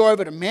 Because if you go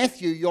over to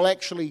Matthew,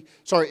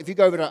 if you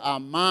go over to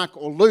Mark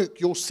or Luke,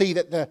 you'll see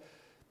that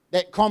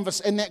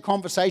in that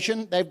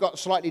conversation, they've got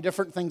slightly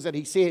different things that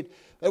he said.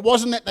 It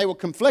wasn't that they were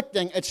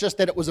conflicting, it's just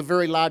that it was a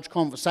very large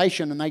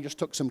conversation and they just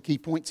took some key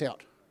points out.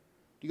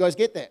 Do you guys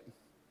get that?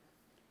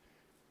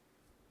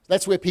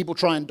 That's where people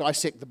try and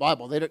dissect the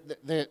Bible.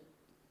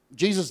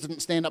 Jesus didn't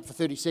stand up for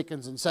 30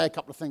 seconds and say a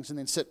couple of things and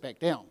then sit back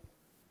down.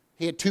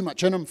 He had too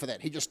much in him for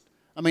that.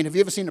 Have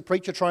you ever seen a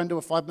preacher try and do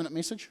a 5-minute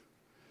message?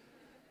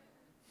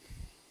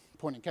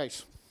 Point in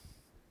case.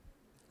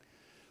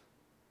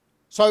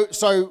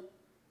 So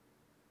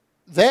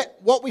that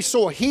what we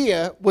saw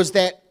here was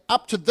that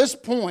up to this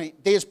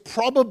point, there's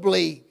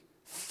probably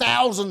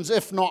thousands,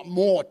 if not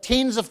more,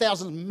 tens of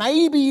thousands,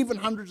 maybe even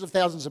hundreds of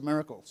thousands of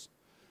miracles.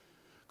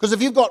 Because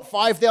if you've got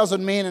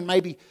 5,000 men and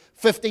maybe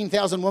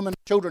 15,000 women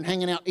and children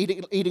hanging out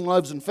eating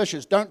loaves and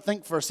fishes, don't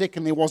think for a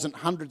second there wasn't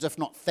hundreds, if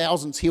not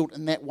thousands, healed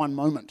in that one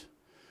moment.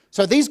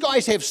 So these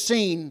guys have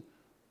seen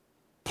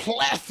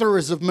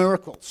plethoras of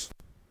miracles.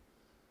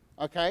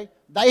 Okay?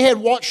 They had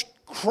watched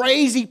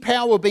crazy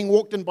power being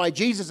walked in by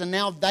Jesus, and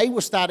now they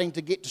were starting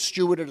to get to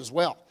steward it as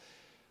well.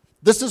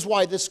 This is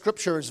why this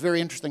scripture is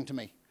very interesting to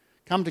me.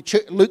 Come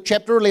to Luke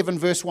chapter 11,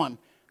 verse 1.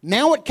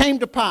 Now it came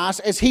to pass,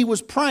 as he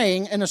was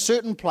praying in a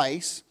certain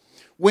place,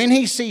 when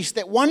he ceased,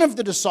 that one of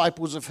the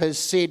disciples of his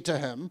said to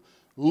him,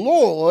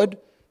 Lord,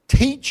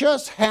 teach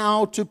us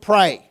how to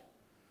pray,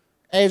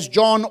 as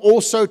John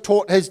also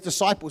taught his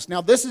disciples. Now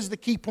this is the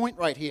key point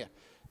right here.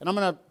 And I'm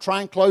going to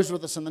try and close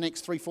with this in the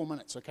next 3-4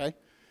 minutes, okay?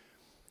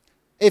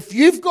 If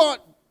you've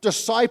got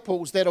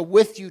disciples that are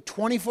with you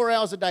 24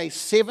 hours a day,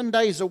 7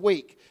 days a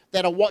week,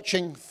 that are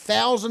watching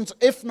thousands,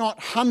 if not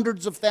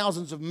hundreds of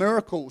thousands of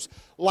miracles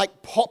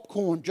like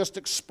popcorn just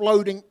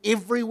exploding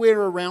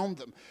everywhere around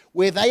them,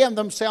 where they are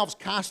themselves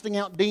casting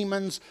out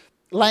demons,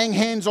 laying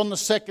hands on the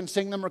sick and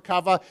seeing them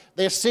recover,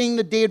 they're seeing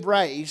the dead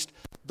raised,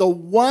 the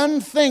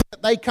one thing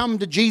that they come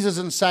to Jesus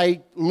and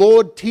say,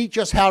 Lord, teach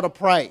us how to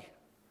pray.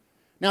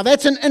 Now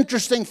that's an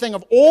interesting thing.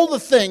 Of all the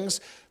things,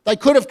 they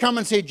could have come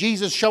and said,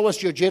 Jesus, show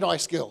us your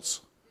Jedi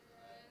skills.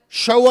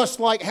 Show us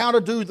like how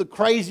to do the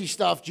crazy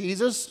stuff,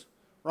 Jesus,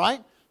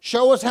 right?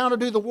 Show us how to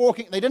do the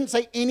walking. They didn't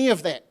say any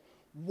of that.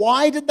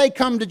 Why did they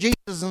come to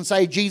Jesus and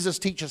say, Jesus,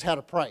 teach us how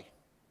to pray?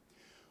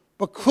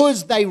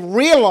 Because they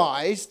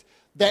realized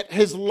that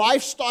his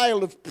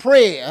lifestyle of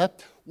prayer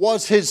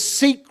was his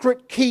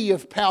secret key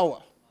of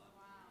power.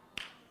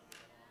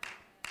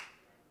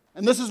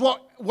 And this is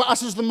what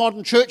us as the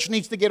modern church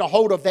needs to get a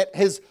hold of, that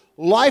his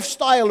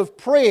lifestyle of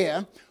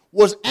prayer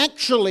was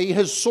actually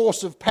his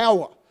source of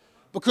power.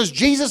 Because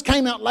Jesus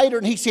came out later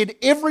and he said,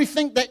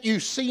 everything that you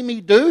see me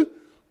do,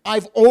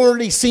 I've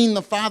already seen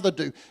the Father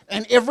do.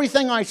 And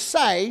everything I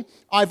say,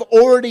 I've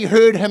already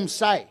heard him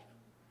say.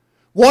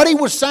 What he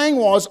was saying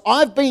was,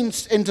 I've been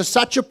into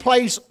such a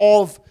place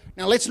of,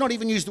 now let's not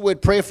even use the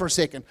word prayer for a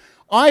second.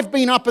 I've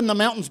been up in the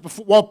mountains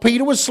before, while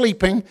Peter was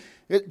sleeping.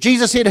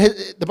 Jesus said,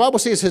 the Bible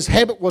says his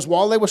habit was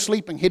while they were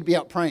sleeping, he'd be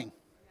out praying.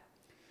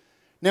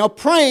 Now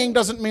praying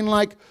doesn't mean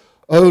like,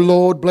 oh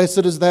Lord,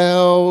 blessed is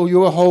thou,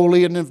 you are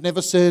holy and have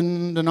never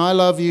sinned, and I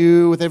love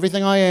you with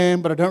everything I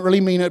am, but I don't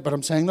really mean it, but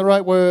I'm saying the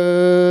right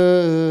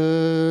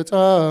words,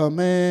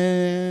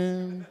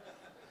 amen.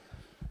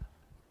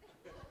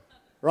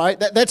 Right?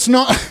 That's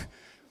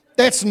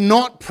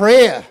not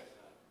prayer.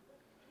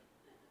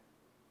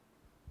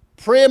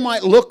 Prayer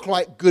might look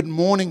like, good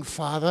morning,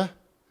 Father.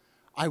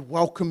 I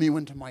welcome you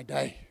into my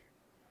day.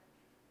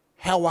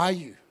 How are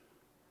you?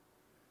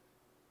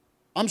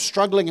 I'm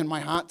struggling in my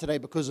heart today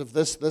because of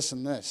this, this,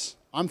 and this.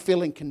 I'm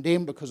feeling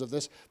condemned because of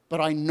this,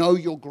 but I know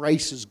your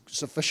grace is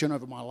sufficient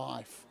over my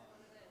life.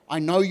 I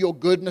know your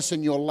goodness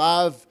and your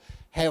love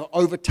have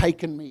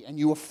overtaken me, and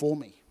you are for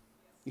me.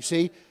 You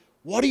see,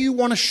 what do you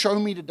want to show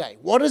me today?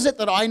 What is it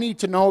that I need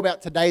to know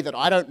about today that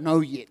I don't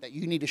know yet, that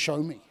you need to show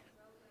me?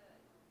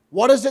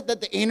 What is it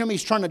that the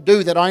enemy's trying to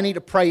do that I need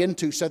to pray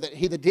into so that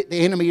the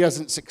enemy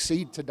doesn't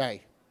succeed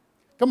today?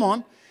 Come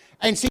on.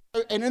 And see,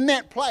 and in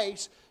that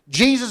place,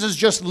 Jesus is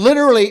just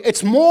literally,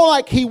 it's more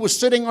like he was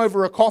sitting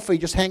over a coffee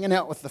just hanging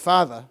out with the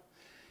Father.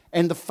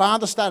 And the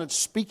Father started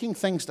speaking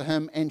things to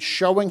him and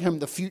showing him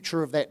the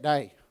future of that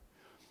day.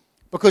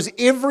 Because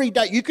every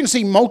day, you can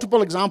see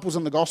multiple examples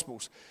in the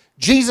Gospels.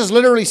 Jesus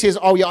literally says,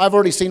 oh yeah, I've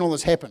already seen all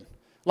this happen.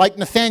 Like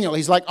Nathanael,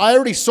 he's like, I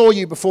already saw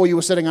you before you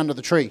were sitting under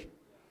the tree.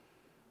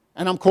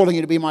 And I'm calling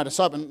you to be my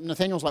disciple. And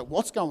Nathanael's like,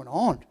 what's going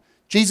on?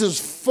 Jesus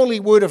is fully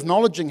word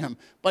acknowledging him.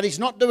 But he's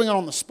not doing it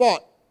on the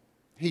spot.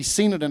 He's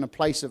seen it in a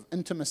place of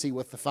intimacy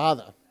with the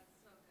Father.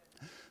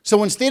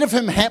 So instead of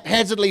him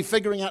haphazardly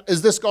figuring out,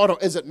 is this God or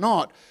is it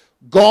not?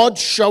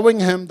 God's showing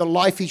him the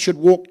life he should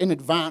walk in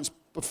advance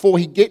before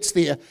he gets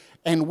there.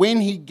 And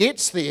when he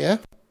gets there,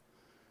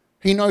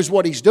 he knows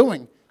what he's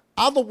doing.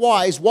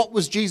 Otherwise, what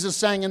was Jesus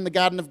saying in the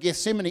Garden of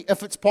Gethsemane?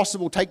 If it's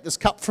possible, take this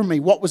cup from me.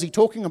 What was he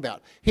talking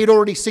about? He'd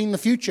already seen the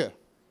future.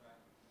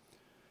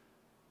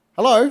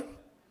 Hello?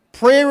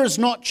 Prayer is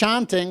not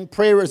chanting.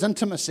 Prayer is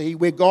intimacy,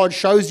 where God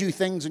shows you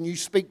things and you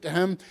speak to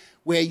him,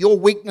 where your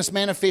weakness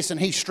manifests and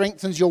he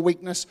strengthens your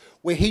weakness,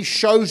 where he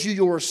shows you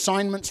your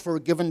assignments for a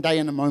given day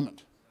and a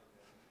moment.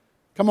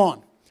 Come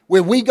on.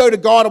 Where we go to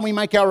God and we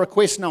make our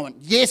requests known.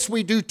 Yes,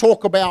 we do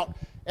talk about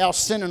our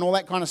sin and all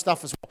that kind of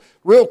stuff as well.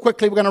 Real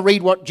quickly, we're going to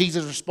read what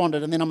Jesus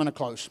responded, and then I'm going to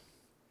close.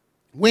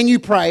 When you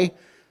pray,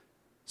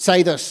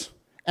 say this: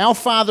 Our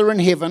Father in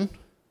heaven,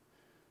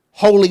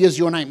 holy is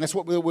your name. That's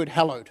what the word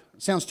hallowed.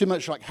 It sounds too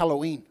much like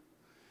Halloween.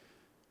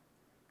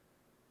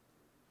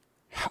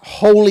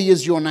 Holy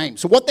is your name.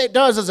 So what that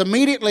does is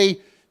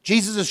immediately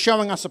Jesus is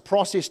showing us a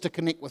process to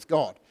connect with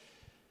God.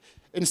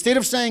 Instead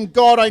of saying,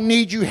 God, I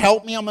need you,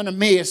 help me, I'm in a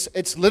mess,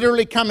 it's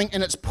literally coming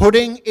and it's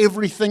putting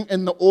everything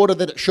in the order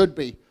that it should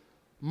be.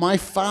 My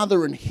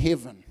Father in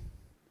heaven.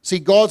 See,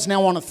 God's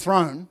now on a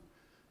throne,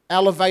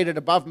 elevated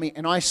above me,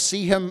 and I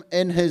see him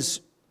in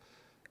his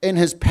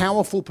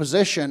powerful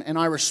position, and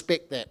I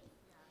respect that.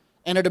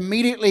 And it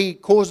immediately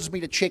causes me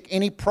to check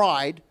any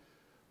pride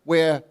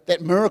where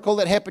that miracle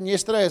that happened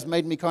yesterday has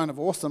made me kind of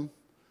awesome.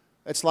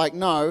 It's like,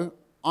 no,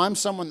 I'm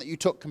someone that you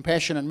took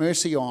compassion and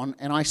mercy on,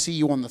 and I see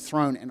you on the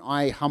throne, and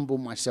I humble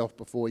myself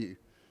before you.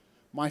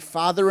 My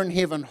Father in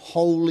heaven,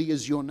 holy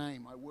is your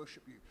name. I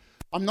worship you.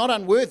 I'm not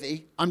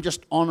unworthy, I'm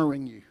just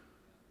honoring you.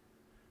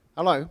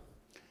 Hello?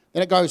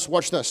 Then it goes,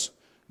 watch this.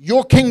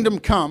 Your kingdom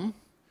come,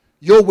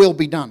 your will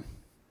be done.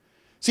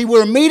 See,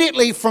 we're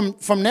immediately, from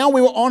now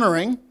we were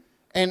honoring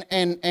and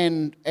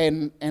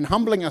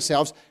humbling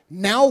ourselves.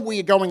 Now we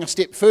are going a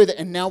step further,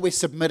 and now we're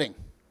submitting.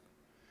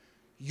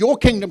 Your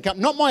kingdom come,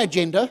 not my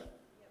agenda.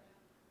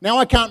 Now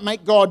I can't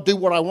make God do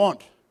what I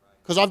want.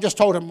 Because I've just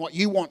told him what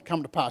you want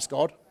come to pass,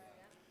 God.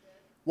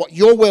 What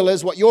your will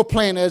is, what your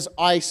plan is,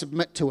 I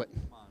submit to it.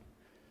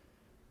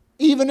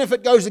 Even if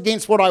it goes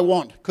against what I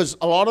want. Because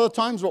a lot of the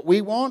times what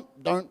we want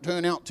don't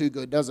turn out too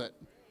good, does it?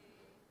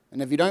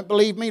 And if you don't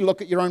believe me,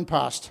 look at your own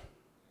past.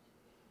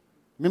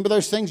 Remember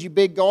those things you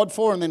beg God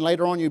for and then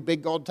later on you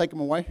beg God to take them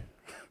away?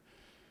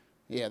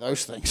 Yeah,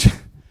 those things.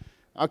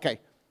 Okay.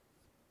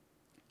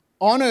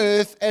 On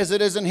earth as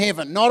it is in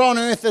heaven. Not on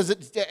earth as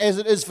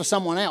it is for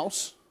someone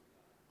else.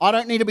 I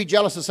don't need to be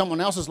jealous of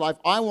someone else's life.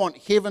 I want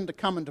heaven to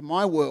come into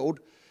my world,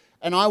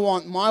 and I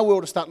want my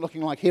world to start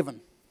looking like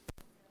heaven.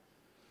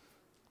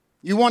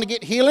 You want to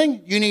get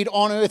healing? You need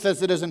on earth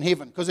as it is in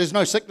heaven, because there's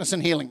no sickness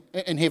in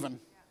heaven.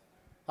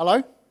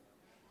 Hello?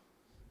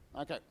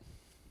 Okay.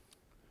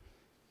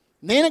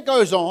 Then it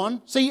goes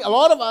on. See, a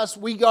lot of us,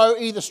 we go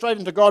either straight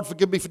into God,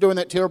 forgive me for doing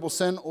that terrible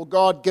sin, or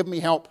God, give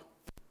me help.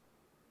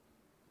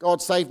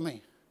 God, save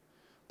me.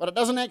 But it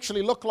doesn't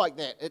actually look like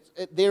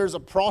that. There is a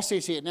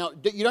process here. Now,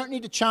 you don't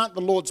need to chant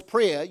the Lord's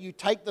Prayer. You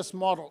take this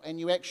model and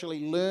you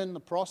actually learn the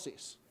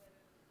process.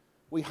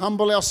 We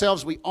humble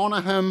ourselves. We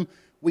honor Him.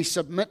 We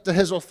submit to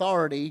His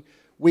authority.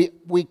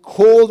 We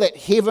call that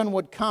heaven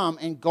would come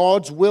and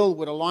God's will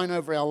would align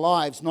over our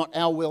lives, not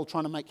our will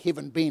trying to make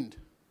heaven bend.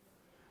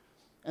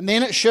 And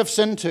then it shifts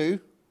into,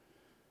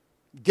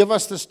 give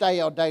us this day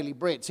our daily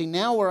bread. See,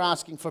 now we're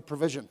asking for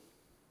provision.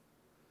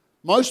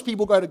 Most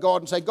people go to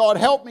God and say, God,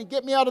 help me,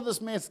 get me out of this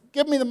mess.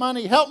 Give me the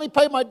money. Help me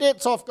pay my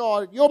debts off,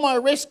 God. You're my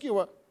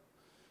rescuer.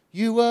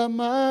 You are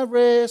my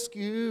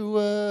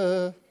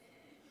rescuer.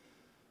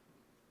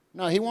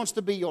 No, He wants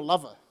to be your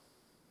lover.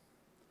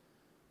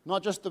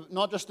 Not just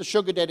the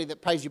sugar daddy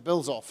that pays your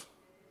bills off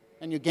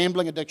and your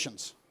gambling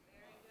addictions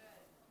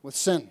with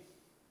sin.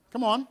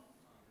 Come on.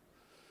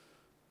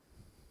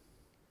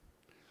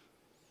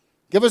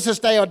 Give us this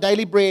day our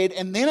daily bread.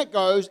 And then it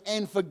goes,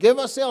 and forgive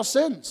us our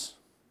sins.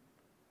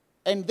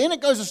 And then it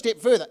goes a step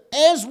further.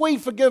 As we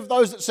forgive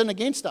those that sin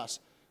against us.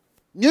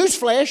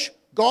 Newsflash,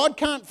 God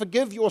can't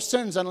forgive your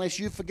sins unless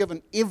you've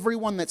forgiven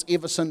everyone that's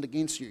ever sinned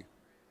against you.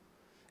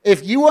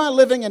 If you are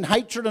living in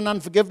hatred and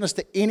unforgiveness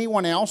to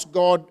anyone else,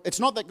 God, it's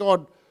not that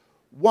God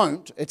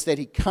won't, it's that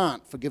He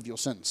can't forgive your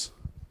sins.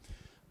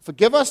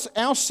 Forgive us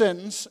our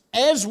sins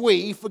as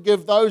we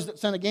forgive those that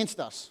sin against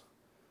us.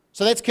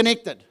 So that's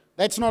connected.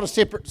 That's not a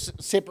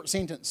separate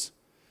sentence.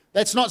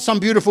 That's not some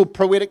beautiful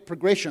poetic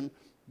progression.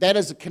 That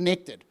is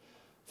connected.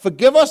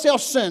 Forgive us our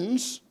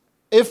sins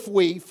if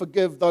we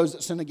forgive those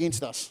that sin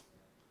against us.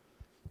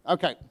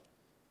 Okay.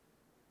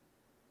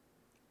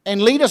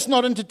 And lead us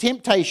not into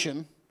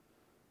temptation,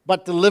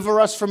 but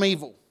deliver us from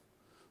evil.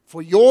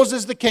 For yours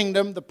is the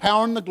kingdom, the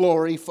power and the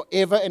glory,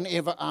 forever and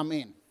ever.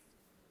 Amen.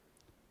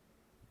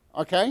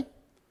 Okay?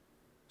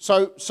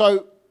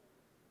 So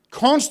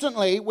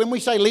constantly, when we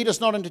say lead us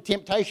not into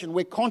temptation,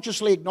 we're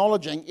consciously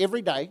acknowledging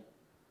every day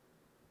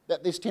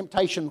that there's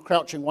temptation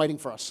crouching, waiting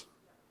for us.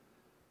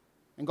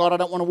 And God, I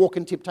don't want to walk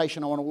in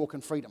temptation, I want to walk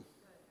in freedom.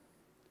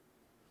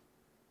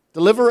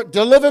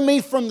 Deliver me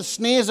from the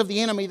snares of the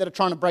enemy that are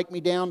trying to break me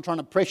down, trying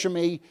to pressure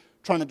me,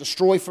 trying to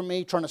destroy from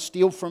me, trying to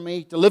steal from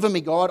me. Deliver me,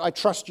 God, I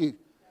trust you.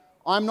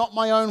 I'm not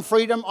my own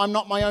freedom, I'm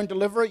not my own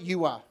deliverer,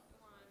 you are.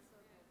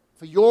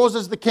 For yours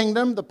is the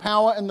kingdom, the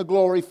power and the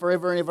glory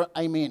forever and ever.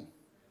 Amen.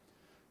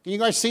 Can you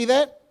guys see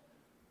that?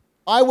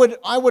 I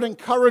would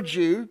encourage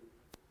you,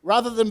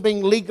 rather than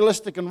being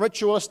legalistic and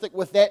ritualistic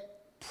with that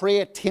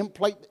prayer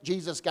template that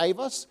Jesus gave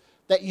us,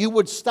 that you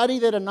would study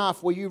that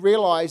enough where you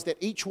realize that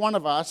each one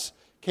of us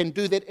can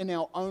do that in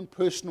our own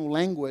personal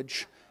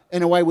language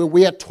in a way where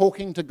we are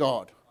talking to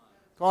God.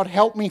 God,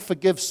 help me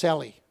forgive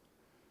Sally.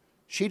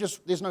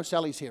 There's no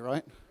Sallys here,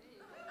 right?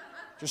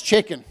 Just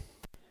checking.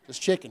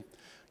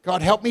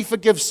 God, help me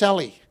forgive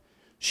Sally.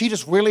 She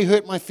just really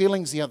hurt my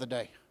feelings the other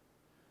day.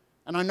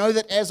 And I know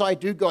that as I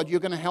do, God,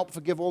 you're going to help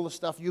forgive all the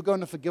stuff. You're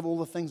going to forgive all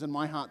the things in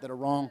my heart that are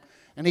wrong.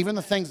 And even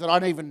the things that I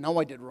don't even know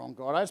I did wrong,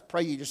 God. I just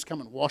pray you just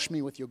come and wash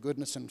me with your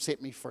goodness and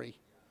set me free.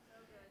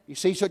 You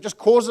see, so it just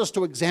causes us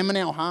to examine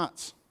our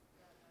hearts.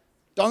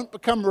 Don't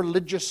become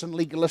religious and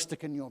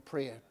legalistic in your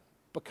prayer.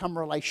 Become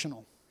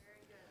relational.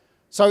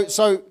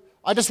 So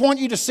I just want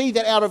you to see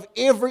that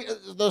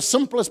the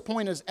simplest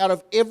point is, out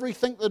of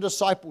everything the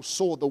disciples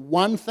saw, the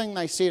one thing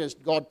they said is,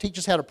 God, teach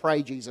us how to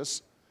pray,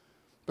 Jesus.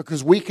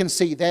 Because we can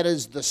see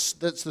that's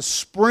the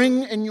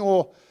spring in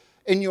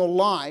your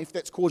life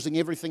that's causing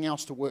everything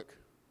else to work.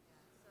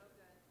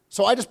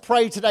 So I just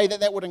pray today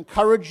that would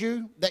encourage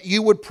you, that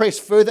you would press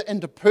further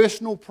into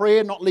personal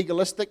prayer, not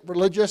legalistic,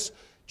 religious,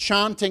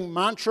 chanting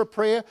mantra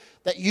prayer,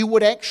 that you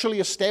would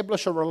actually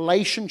establish a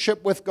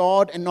relationship with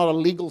God and not a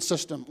legal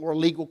system or a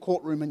legal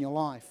courtroom in your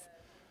life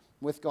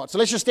with God. So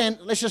let's just stand.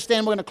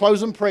 We're going to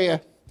close in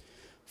prayer.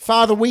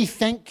 Father, we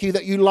thank you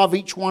that you love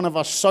each one of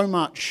us so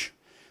much,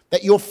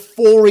 that you're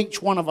for each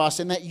one of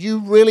us, and that you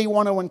really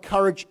want to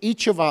encourage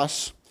each of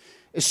us,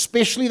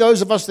 especially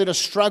those of us that have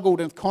struggled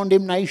in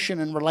condemnation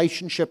and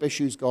relationship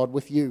issues, God,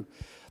 with you,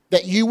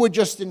 that you would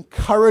just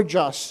encourage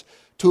us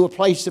to a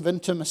place of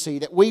intimacy,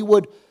 that we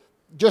would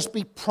just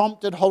be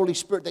prompted, Holy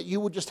Spirit, that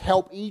you would just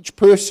help each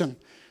person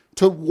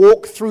to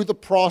walk through the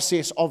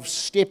process of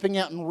stepping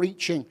out and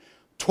reaching,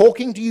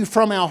 talking to you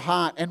from our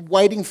heart and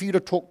waiting for you to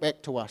talk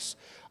back to us.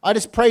 I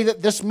just pray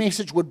that this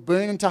message would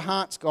burn into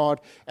hearts,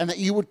 God, and that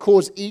you would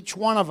cause each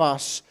one of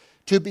us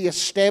to be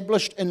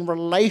established in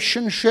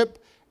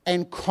relationship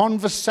and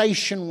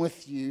conversation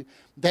with you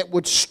that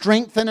would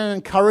strengthen and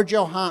encourage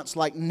our hearts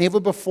like never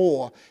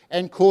before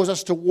and cause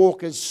us to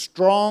walk as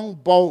strong,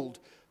 bold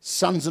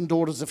sons and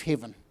daughters of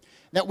heaven.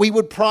 That we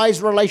would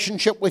prize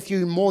relationship with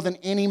you more than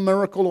any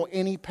miracle or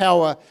any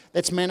power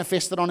that's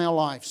manifested on our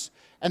lives.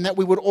 And that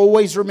we would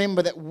always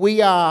remember that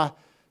we are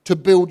to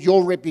build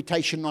your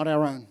reputation, not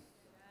our own.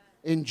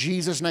 In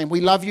Jesus' name.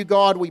 We love you,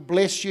 God. We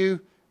bless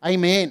you.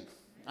 Amen.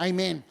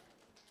 Amen.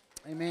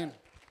 Amen.